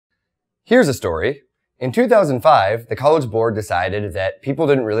Here's a story. In 2005, the College Board decided that people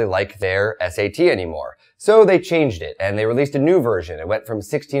didn't really like their SAT anymore. So they changed it and they released a new version. It went from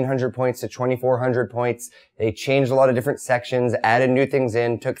 1,600 points to 2,400 points. They changed a lot of different sections, added new things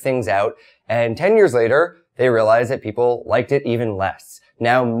in, took things out. And 10 years later, they realized that people liked it even less.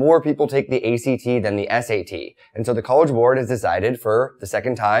 Now more people take the ACT than the SAT. And so the College Board has decided for the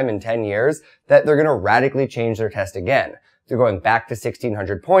second time in 10 years that they're going to radically change their test again. They're going back to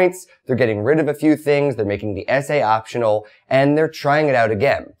 1,600 points, they're getting rid of a few things, they're making the essay optional, and they're trying it out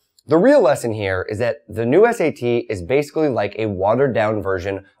again. The real lesson here is that the new SAT is basically like a watered-down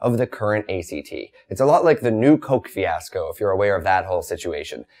version of the current ACT. It's a lot like the new Coke fiasco, if you're aware of that whole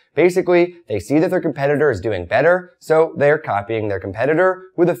situation. Basically, they see that their competitor is doing better, so they're copying their competitor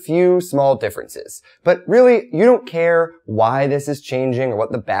with a few small differences. But really, you don't care why this is changing or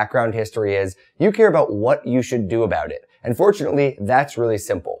what the background history is. You care about what you should do about it. And fortunately, that's really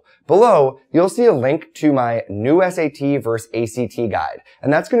simple. Below, you'll see a link to my new SAT versus ACT guide,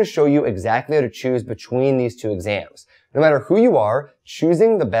 and that's going to show you exactly how to choose between these two exams. No matter who you are,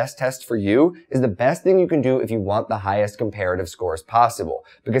 choosing the best test for you is the best thing you can do if you want the highest comparative scores possible.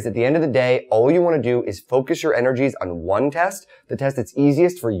 Because at the end of the day, all you want to do is focus your energies on one test, the test that's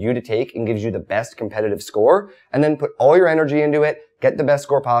easiest for you to take and gives you the best competitive score, and then put all your energy into it, get the best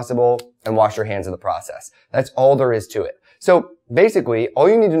score possible, and wash your hands in the process. That's all there is to it. So basically, all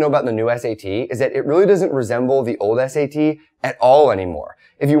you need to know about the new SAT is that it really doesn't resemble the old SAT at all anymore.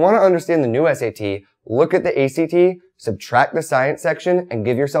 If you want to understand the new SAT, look at the ACT, subtract the science section, and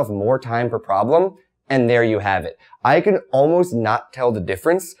give yourself more time per problem, and there you have it. I can almost not tell the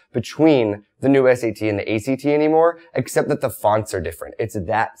difference between the new SAT and the ACT anymore, except that the fonts are different. It's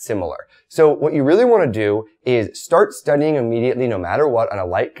that similar. So what you really want to do is start studying immediately no matter what on a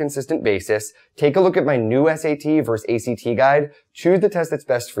light, consistent basis. Take a look at my new SAT versus ACT guide, choose the test that's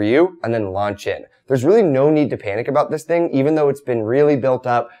best for you, and then launch in. There's really no need to panic about this thing, even though it's been really built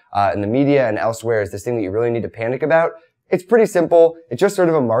up in the media and elsewhere as this thing that you really need to panic about. It's pretty simple. It's just sort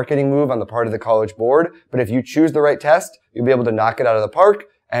of a marketing move on the part of the College Board. But if you choose the right test, you'll be able to knock it out of the park,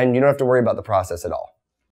 and you don't have to worry about the process at all.